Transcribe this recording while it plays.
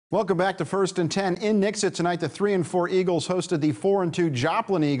Welcome back to First and 10. In Nixa tonight, the 3-4 Eagles hosted the 4-2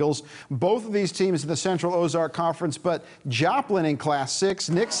 Joplin Eagles. Both of these teams in the Central Ozark Conference, but Joplin in Class 6,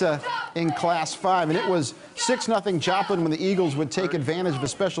 Nixa in Class 5. And it was 6-0 Joplin when the Eagles would take advantage of a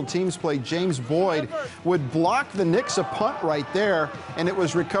special teams play. James Boyd would block the Nixa punt right there, and it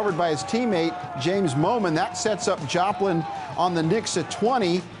was recovered by his teammate, James Moman. That sets up Joplin on the Nixa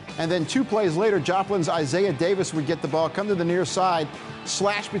 20. And then 2 plays later, Joplin's Isaiah Davis would get the ball, come to the near side,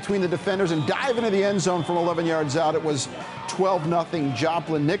 slash between the defenders, and dive into the end zone from 11 yards out. It was 12-0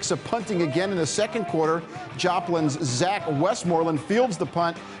 Joplin. Nixa punting again in the second quarter. Joplin's Zach Westmoreland fields the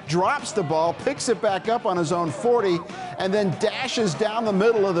punt, drops the ball, picks it back up on his own 40, and then dashes down the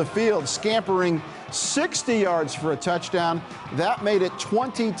middle of the field, scampering 60 yards for a touchdown. That made it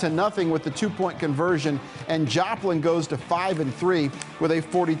 20-0 with the 2-point conversion, and Joplin goes to 5-3 with a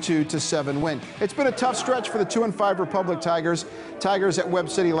 42-7 win. It's been a tough stretch for the 2-5 Republic Tigers. Tigers at Webb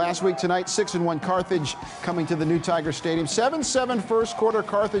City last week. Tonight, 6-1 Carthage coming to the new Tiger Stadium. 7-7 first quarter.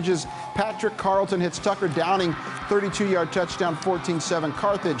 Carthage's Patrick Carlton hits Tucker Downing, 32-yard touchdown, 14-7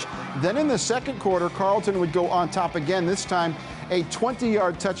 Carthage. Then in the second quarter, Carlton would go on top again, this time a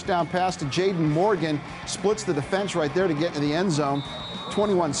 20-yard touchdown pass to Jaden Morgan, splits the defense right there to get into the end zone,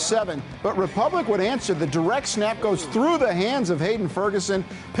 21-7. But Republic would answer. The direct snap goes through the hands of Hayden Ferguson,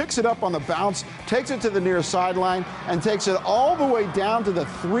 picks it up on the bounce, takes it to the near sideline, and takes it all the way down to the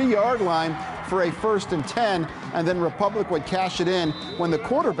 3-yard line for a 1st and 10, and then Republic would cash it in when the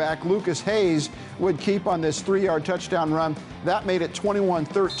quarterback, Lucas Hayes, would keep on this 3-yard touchdown run. That made it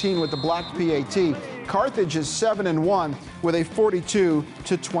 21-13 with the blocked PAT. Carthage is 7-1 with a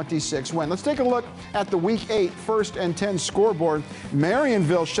 42-26 win. Let's take a look at the Week 8 1st and 10 scoreboard.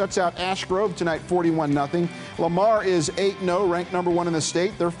 Marionville shuts out Ash Grove tonight, 41-0. Lamar is 8-0, ranked number 1 in the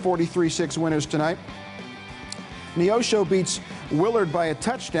state. They're 43-6 winners tonight. Neosho beats Willard by a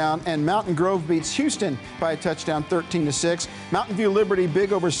touchdown, and Mountain Grove beats Houston by a touchdown, 13-6. Mountain View Liberty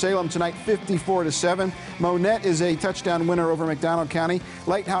big over Salem tonight, 54-7. Monette is a touchdown winner over McDonald County.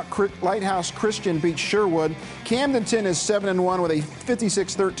 Lighthouse Christian beats Sherwood. Camdenton is 7-1 with a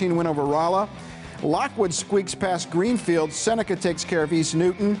 56-13 win over Rolla. Lockwood squeaks past Greenfield. Seneca takes care of East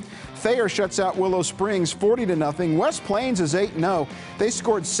Newton. Thayer shuts out Willow Springs 40-0. West Plains is 8-0. They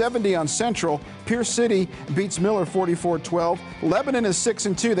scored 70 on Central. Pierce City beats Miller 44-12. Lebanon is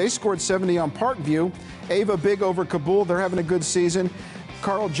 6-2. They scored 70 on Parkview. Ava big over Kabul. They're having a good season.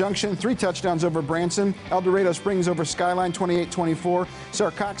 Carl Junction, 3 touchdowns over Branson. El Dorado Springs over Skyline, 28-24.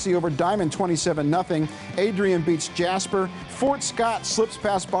 Sarcoxy over Diamond, 27-0. Adrian beats Jasper. Fort Scott slips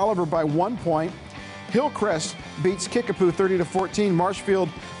past Bolivar by 1 point. Hillcrest beats Kickapoo 30-14. Marshfield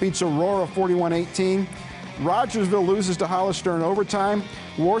beats Aurora 41-18. Rogersville loses to Hollister in overtime.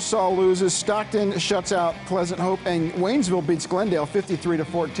 Warsaw loses. Stockton shuts out Pleasant Hope, and Waynesville beats Glendale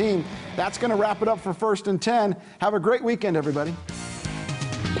 53-14. That's going to wrap it up for 1st and 10. Have a great weekend, everybody.